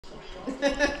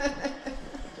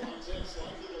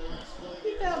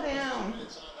He fell down.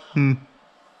 Hmm.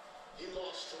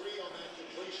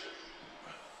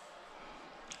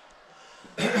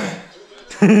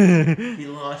 He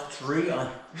lost 3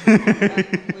 on. That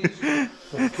completion.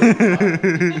 That was kind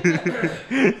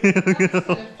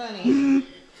of funny.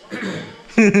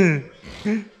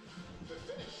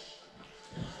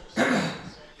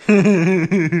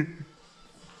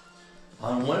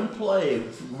 On one play,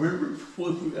 River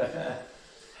flew a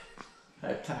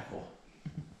tackle.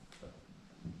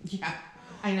 Yeah,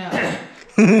 I know.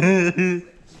 Jeez.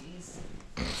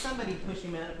 Somebody push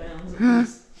him out of bounds at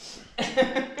least.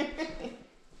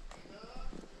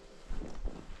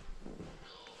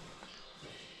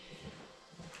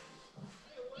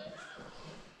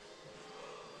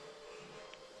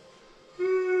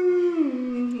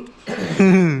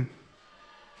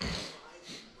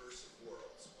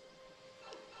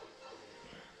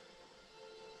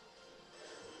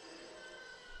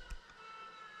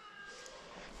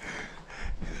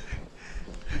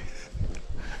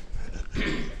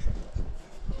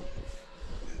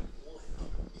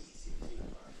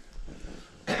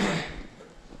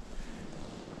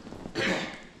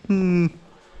 Hmm.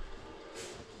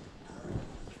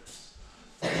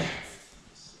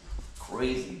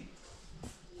 Crazy.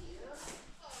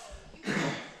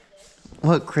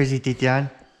 What crazy did Dad?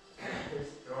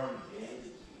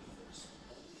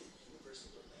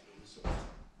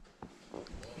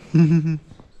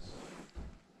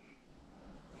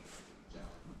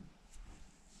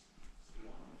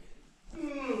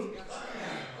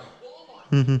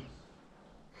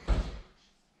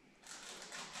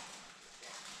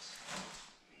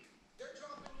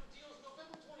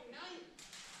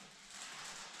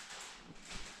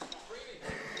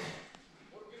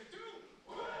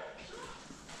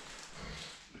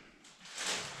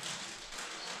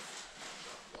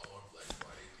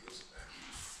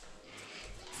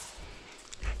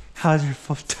 How's your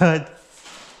foot, Dad?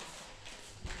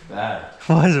 Bad.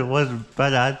 Was it bad,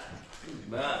 Dad?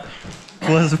 Bad.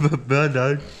 Was it bad,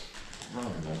 Dad? I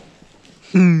don't know.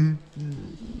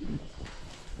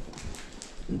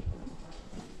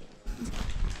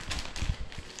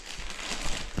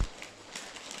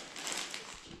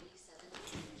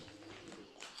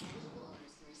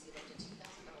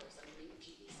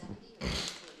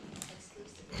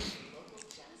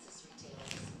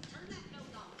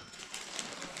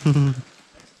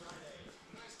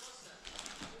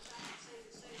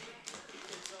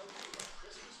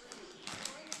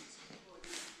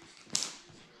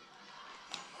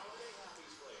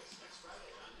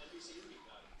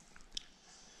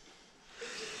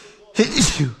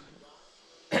 You.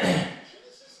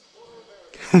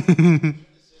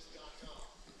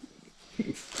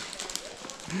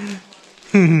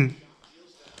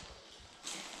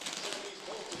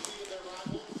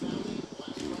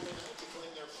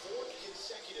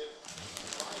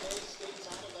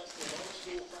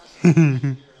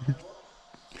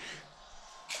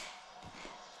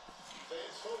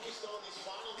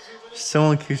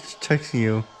 Someone keeps texting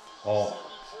you. Oh.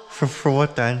 For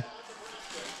what, Dad?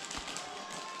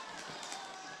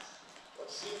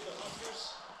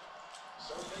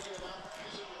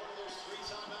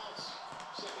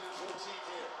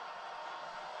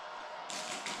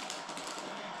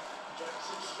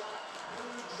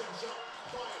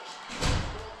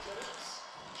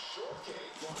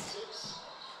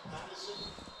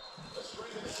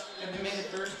 Have they made a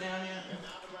first down yet?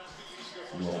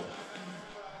 No.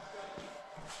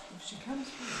 If she comes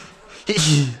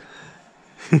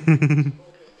back,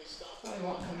 probably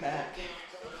won't come back.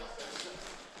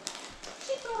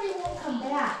 She probably won't come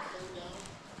back.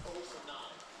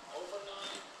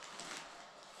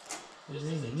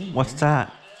 What's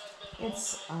that?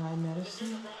 It's eye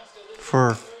medicine.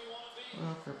 For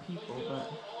Well, for people, but I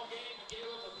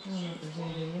don't know if there's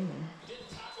anything in there.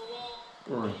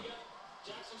 Hurry.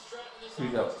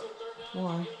 Speak up.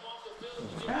 Why?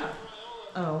 Cat.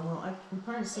 Oh, well, I'm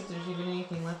trying to see if there's even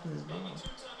anything left in this bottle. I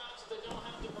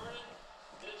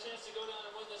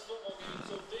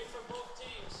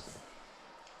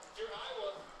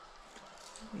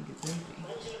think it's empty.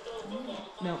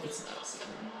 No, it's not.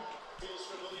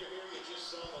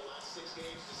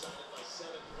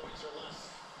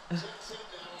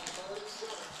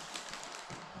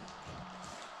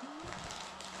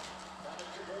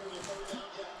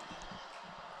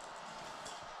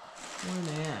 Where are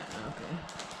they at? Okay.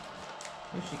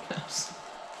 Here she comes.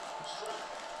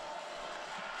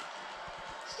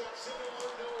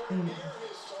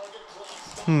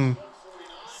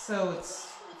 So it's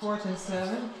 4th and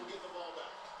 7.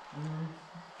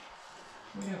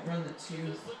 We don't run the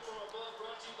 2.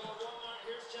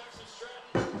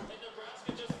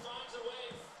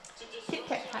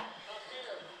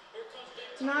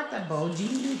 not the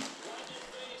Boji.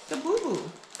 The Boo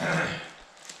Boo.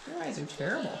 Your eyes are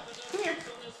terrible. Come here.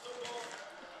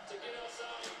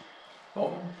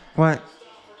 Oh, What?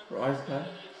 her eyes bad.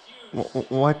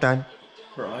 What, Dad?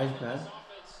 Her eyes bad.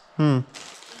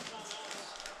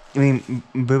 You mean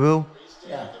Boo Boo?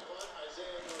 Yeah.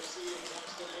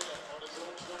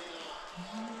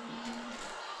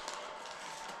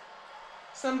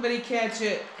 Somebody catch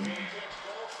it.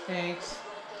 Thanks.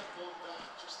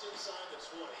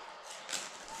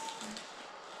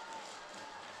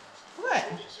 What?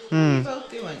 What are you both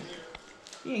doing?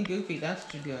 Being goofy, that's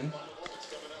what you're doing.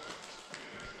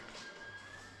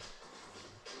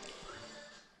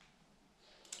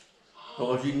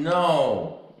 Boji,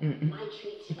 no. My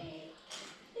treat today.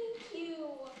 Thank you.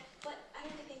 But I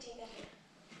don't think they take that here.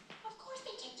 Of course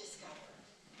they take Discover.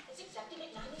 It's accepted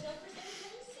at 99% of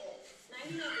places. 99%? I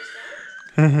didn't know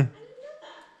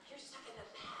that. You're stuck in the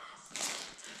past.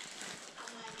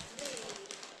 Unlike me.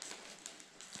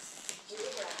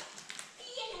 Libra.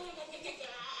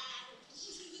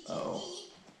 Oh.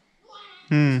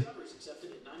 Discover's accepted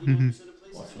at 99% of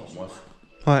places. What's not much?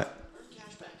 What? Earn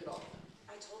cash back at all.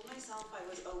 I told myself I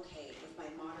was okay with my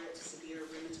moderate to severe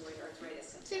rheumatoid arthritis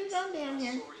symptoms. Syndrome down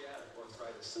here.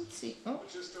 Let's see. Oh.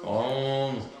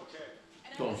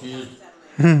 Don't you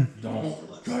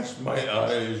don't touch my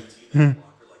eyes.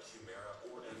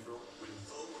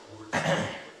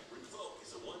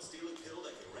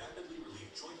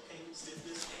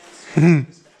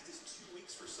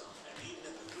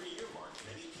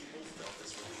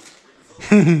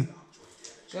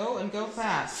 Go and go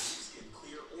fast.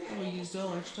 Oh, we used all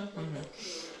our stuff on her.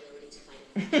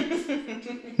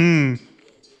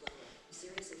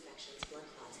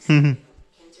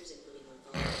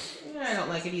 Yeah, I don't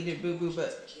like it either, Boo Boo,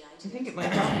 but I think it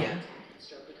might help you.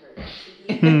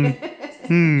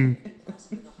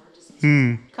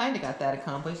 Kinda got that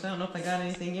accomplished. I don't know if I got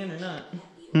anything in or not.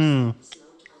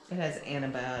 It has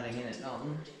antibiotic in it,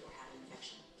 Dalton.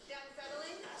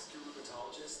 Ask your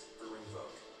rheumatologist for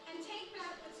Rinvoq. And take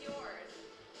back what's yours.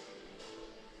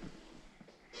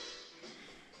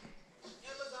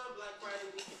 Amazon Black Friday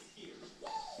week is here.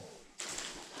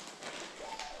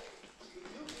 With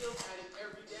new deals added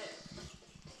every day.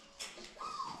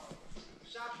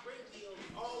 Shop great deals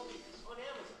all week on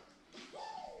Amazon.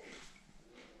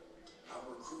 Our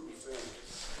recruiting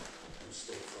families who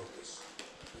stay focused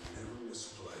and never miss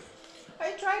a play. I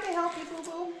tried to help you, Boo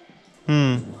Boo.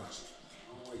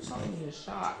 Probably need a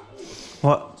shot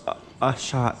What? A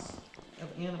shot. of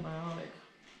antibiotic.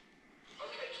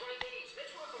 Okay, trainees,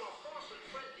 let's work on our fast and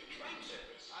friendly train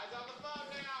service. Eyes on the phone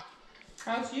now.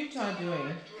 How's Utah doing?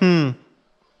 You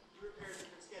repair a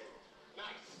different schedule.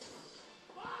 Nice.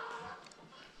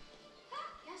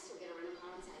 Yes, we'll get a rental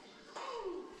car inside.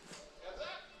 Heads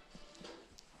up.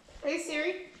 Hey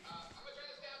Siri, I'm gonna turn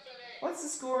this down to an A. what's the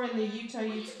score in the Utah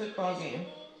Utes football game?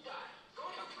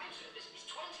 Going on train service is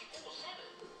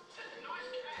 24/7. Nice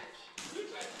catch. You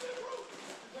catch the roof.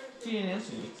 She didn't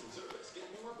answer me.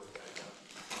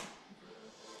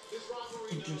 This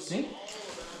rivalry Interesting. all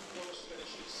about close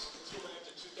finishes. Let's go back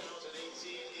to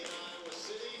 2018 in Iowa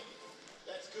City.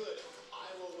 That's good.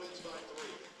 Iowa wins by 3.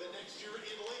 The next year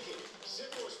in Lincoln,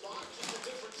 similar spot, just a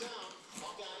different town.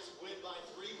 Hawkeyes win by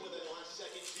 3 with a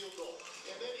last-second field goal.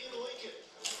 And then in Lincoln,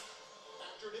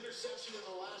 after an interception in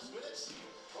the last minutes,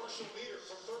 Marshall Meter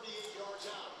from 38 yards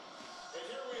out. And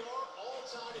here we are, all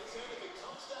tied at 10. If it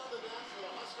comes down to that for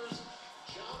the Huskers,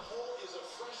 John Holt is a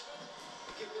freshman.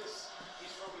 Get this,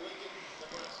 he's from Lincoln,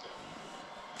 Nebraska.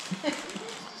 He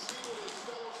waits to see what his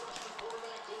fellow freshman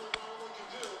quarterback Dylan Garland can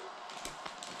do.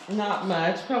 Not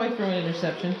much. Probably throw an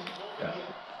interception. Yeah.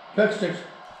 Touch sticks.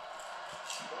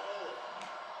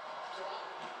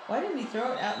 Why didn't he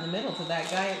throw it out in the middle to that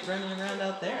guy running around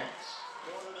out there?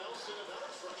 Gordon Nelson,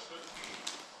 another freshman.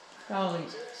 Probably.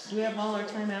 Do we have all our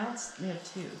timeouts? We have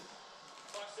 2.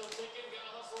 Clock still ticking,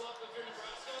 gotta hustle up if you're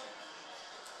Nebraska.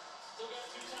 Still got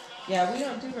 2 timeouts. Yeah, we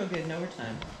don't do real good in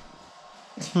overtime.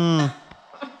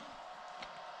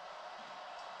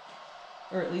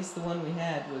 Or at least the one we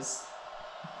had was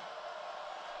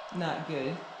not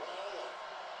good.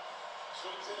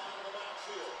 Swings it out of the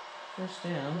backfield. First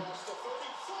down. Across the 30,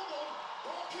 fumbled.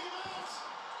 Ball came out.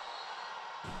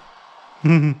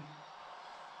 And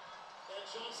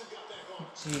Johnson got that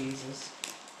going. Jesus.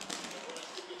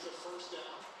 Nebraska gets a first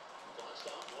down. Clock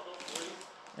stop, 103.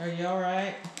 Are you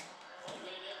alright?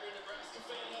 Every Nebraska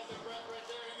fan held their breath right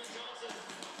there. Henry Johnson.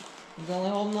 He's only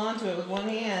holding on to it with one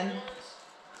hand.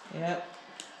 Yep.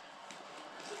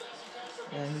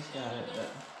 Yeah, he's got it, but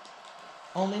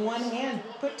only one hand.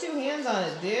 Put 2 hands on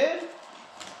it, dude.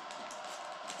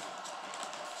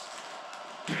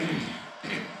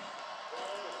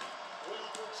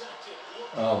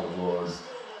 Oh, Lord.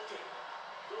 Still looking.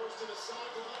 Goes to the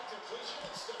sideline. Completion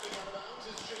and stepping out of bounds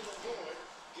is Jalen Lloyd.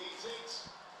 Gains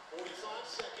 8. 45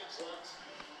 seconds left.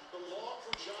 The log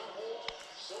for John Holt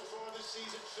so far this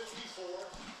season 54.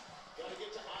 Got to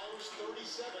get to Iowa's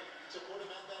 37 to put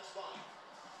him at that spot.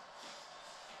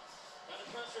 Got a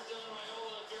pressure Dylan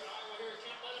Raiola if you're Iowa here.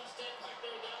 Can't let him stand back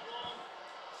there that long.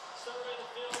 Survey the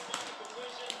field, find the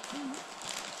completion.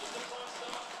 Get the cross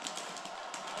stop.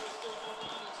 Iowa's still holding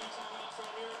on to 2 timeouts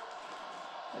right here.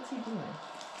 What's he doing?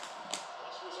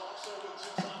 Russ was also with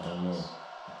 2 I don't know. timeouts.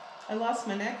 I lost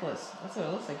my necklace. That's what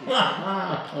it looks like he's doing. They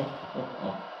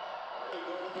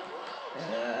go to the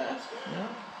ground. No.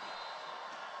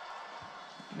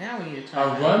 Now we need a A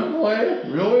timeout. run play?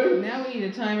 Really? Now we need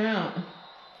a timeout.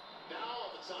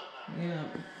 Now the timeout. Yeah.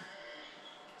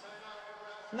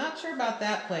 Not sure about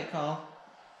that play call.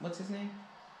 What's his name?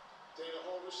 Dana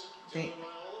Holgerson, Dan- Dylan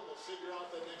Raiola will figure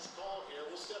out the next call here.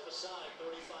 We'll step aside.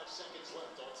 35 seconds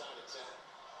left. All time at 10.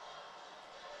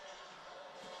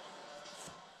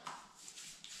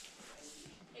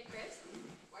 Hey, Chris,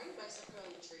 why are you bicep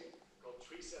curling the tree? Called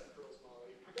Tree Set Curls,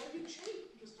 Molly. I gotta get in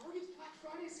shape because Target's Black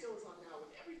Friday sale is on now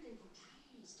with everything from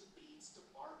trees to beats to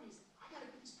Barbies. I gotta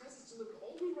get these presents delivered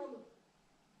all the way around the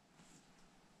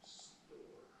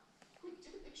store. Quick,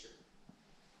 take a picture.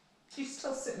 She's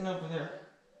still sitting over there.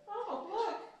 Oh,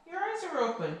 look. Your eyes are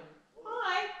open.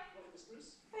 Hi. What is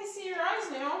this? I see your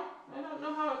eyes now. I don't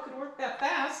know how it could work that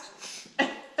fast.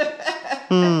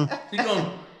 Keep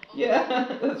going. Yeah,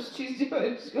 that's what she's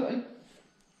doing. She's going.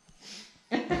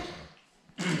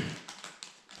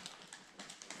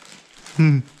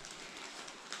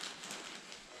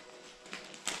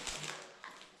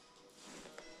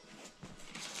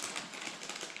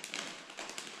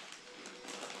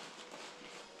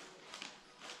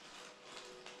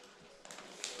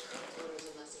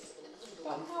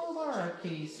 How old are our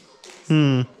keys?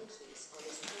 Hmm.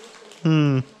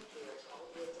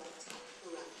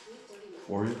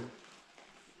 40?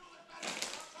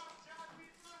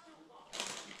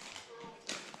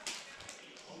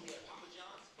 Papa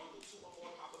John's, bundle 2 or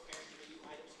more Papa Paris menu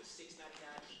items for $6.99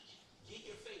 each. Get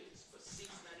your favorites for $6.99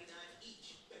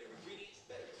 each. Better ingredients,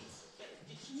 better pizza, better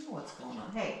dishes. You know what's going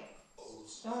on. Hey,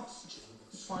 don't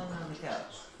climb on the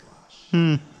couch.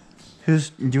 Hmm. Who's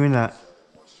doing that?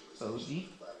 Bogie.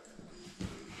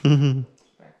 Hmm.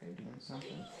 Back there doing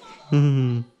something.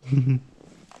 Hmm.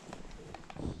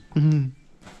 Hmm.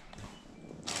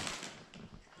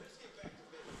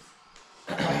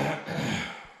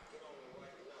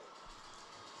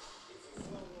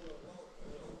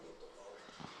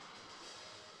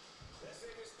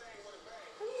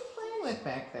 What are you playing with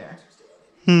back there?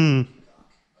 Hmm.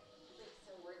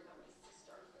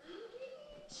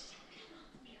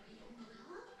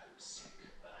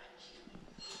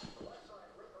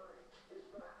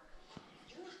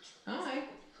 Hi.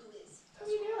 What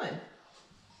are you doing?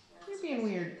 You're being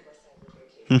weird.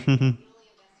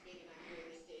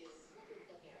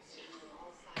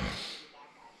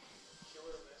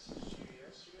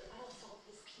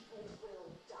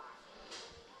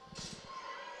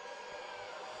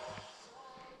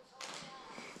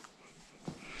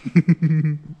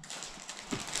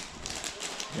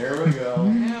 There we go.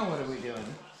 Now what are we doing?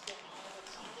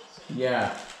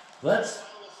 Yeah. Let's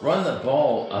run the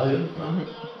ball again,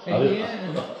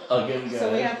 Again. guys.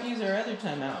 So we have to use our other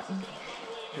timeout.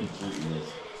 Completeness.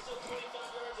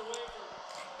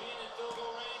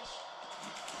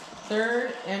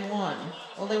 3rd and 1.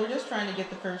 Well, they were just trying to get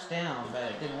the first down, but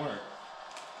it didn't work.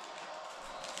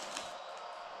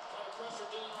 Pressure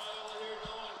Dylan Raiola here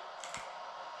going.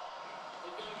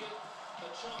 They're going to get a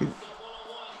chunk of that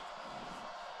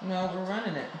one-on-one. No, we're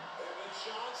running it. Evan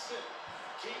Johnson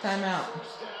keeps Timeout.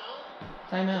 first down.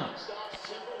 Timeout. Stops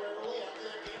temporarily after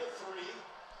that gain of 3.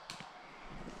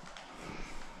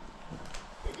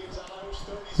 It gives Iowa's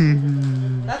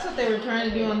 37. That's what they were trying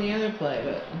to do on the other play,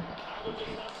 but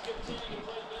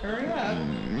hurry up.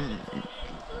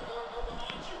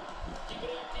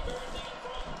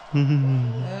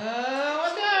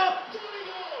 Watch out!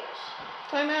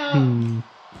 Timeout.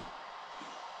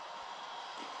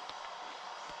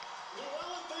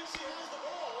 Llewellyn thinks he has the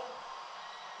ball.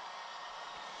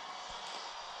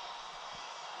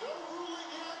 No ruling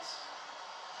yet.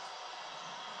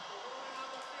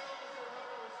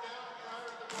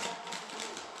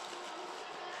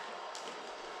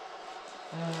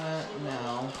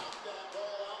 No.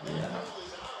 Yeah.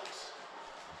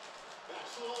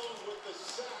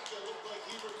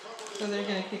 So they're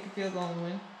gonna kick a field goal and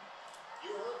win. You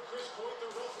heard Chris Coit, the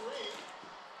referee.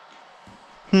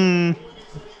 Hmm. Ruling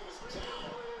is that he was down.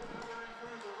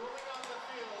 The ruling on the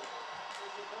field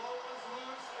is the ball was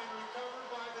loose and recovered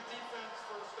by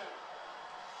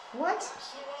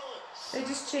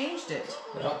pushed it.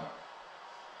 Yep.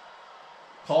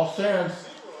 Call Sands.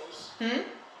 Hmm? They'll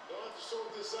have to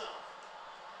sort this out.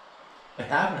 It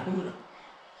happened.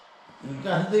 They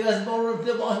got the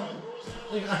ball.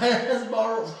 The guy has the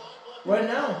ball right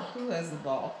now. Who has the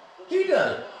ball? He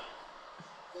does.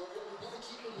 Well, what we gotta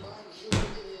keep in mind here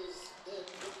is that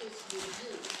it's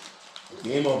review.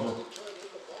 Game over. The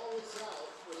ball is out.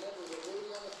 Remember, the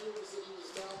wording on the field was that he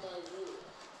was down by rule.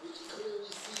 We can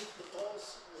clearly see the ball's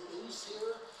loose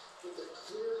here with a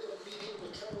clear and immediate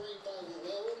recovery by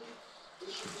Llewellyn.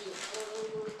 This should be a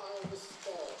turnover out of this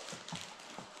ball.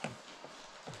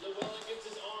 Llewellyn gets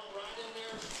his arm right in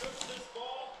there, strips this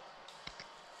ball.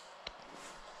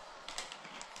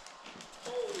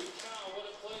 Holy cow, what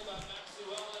a play by Max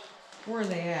Llewellyn. Where are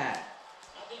they at?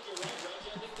 I think you're right,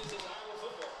 Reggie. I think this is Iowa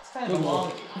football. It's kind of a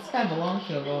long. It's kind of a long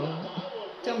field goal. Isn't it?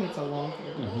 Tell me it's a long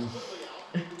field goal.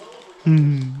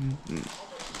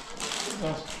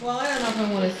 Well, I don't know if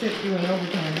I want to sit through an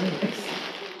overtime minutes.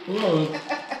 Whoa. How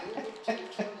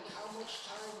much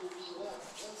time will be left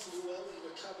once Llewellyn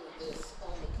recovered this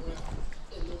on the ground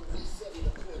and then reset it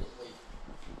accordingly?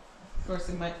 Of course,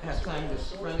 they might have time to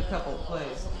run a couple of plays.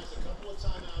 Has a couple of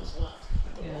timeouts left.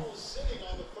 The Yeah. ball is sitting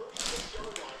on the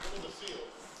 36-yard line in the field.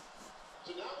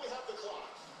 So now we have the clock.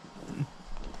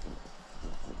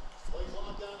 Play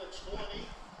clock down to 20.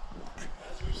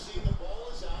 As we've seen, the ball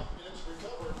is out and it's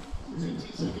recovered. 15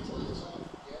 seconds left.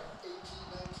 Yeah, 18,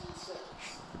 19 seconds.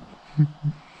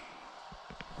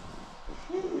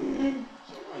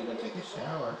 I'm gonna take a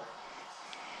shower.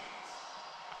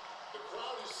 The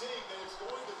crowd is saying that it's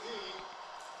going to be,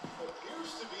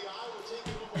 appears to be Iowa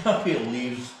taking over. I hope he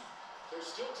leaves. They're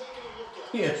still taking a look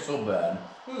at He is so bad.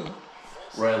 Who?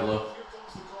 Right, look. Here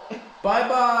comes the call. Bye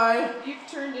bye. You've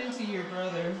turned into your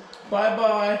brother. Bye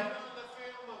bye. On the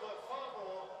film of a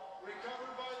fumble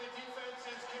recovered by the defense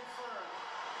is confirmed.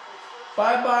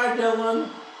 Bye bye, Dylan.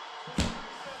 Set the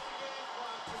game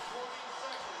clock to 14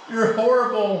 seconds. You're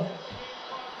horrible.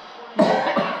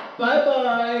 Bye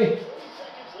bye.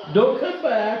 Don't come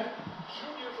back.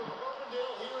 Junior from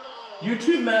Urbandale here in Iowa. You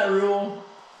too, Matt Rule.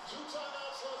 2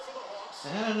 timeouts left for the Hawks. I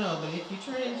don't know, but if you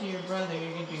turn into your brother,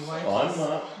 you're gonna be white. Oh, I'm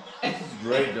not. This is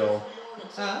great, though.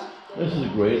 Huh? This is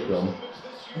great, though.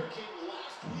 This year came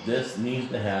last week. This needs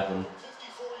to happen.